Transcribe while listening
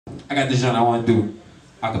I got this joint I want to do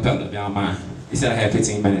Accapella, if y'all don't mind. He said I had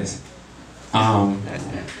 15 minutes.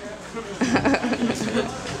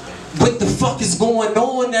 What the fuck is going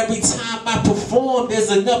on? Every time I perform, there's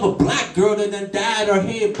another black girl that done dyed her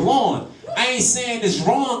hair blonde. I ain't saying it's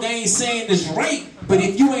wrong, I ain't saying it's right, but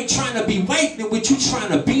if you ain't trying to be white, then what you trying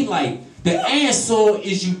to be like? The answer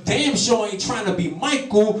is you damn sure ain't trying to be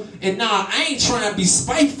Michael, and nah, I ain't trying to be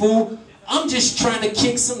spiteful. I'm just trying to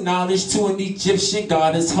kick some knowledge to an Egyptian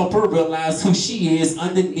goddess, help her realize who she is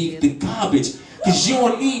underneath the garbage. Cause you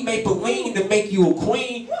don't need Maybelline to make you a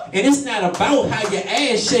queen. And it's not about how your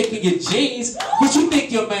ass shaking your jeans. But you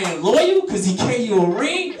think your man loyal cause he gave you a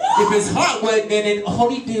ring? If his heart wasn't in it, all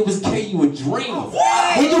he did was give you a dream.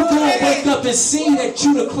 When you go wake up and see that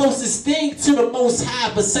you the closest thing to the Most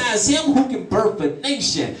High besides him who can birth a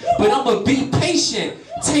nation. But I'ma be patient.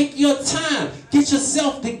 Take your time. Get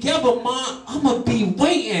yourself together, Mom. I'ma be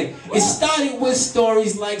waiting. It started with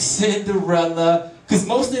stories like Cinderella. Cause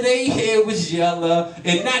most of their hair was yellow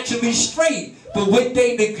and naturally straight. But what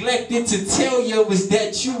they neglected to tell you was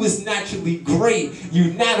that you was naturally great.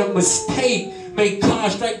 You not a mistake. May God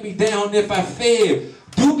strike me down if I fail.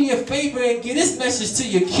 Do me a favor and get this message to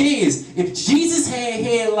your kids. If Jesus had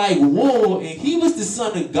hair like wool and he was the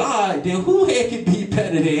son of God, then who hair could be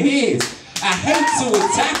better than his? I hate to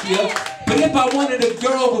attack you, but if I wanted a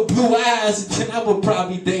girl with blue eyes, then I would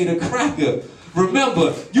probably date a cracker.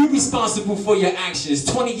 Remember, you're responsible for your actions.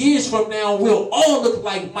 20 years from now, we'll all look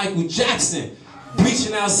like Michael Jackson.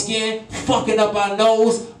 Bleaching our skin, fucking up our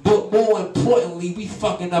nose, but more importantly, we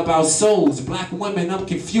fucking up our souls. Black women, I'm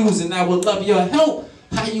confused and I would love your help.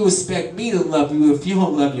 How you expect me to love you if you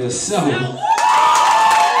don't love yourself?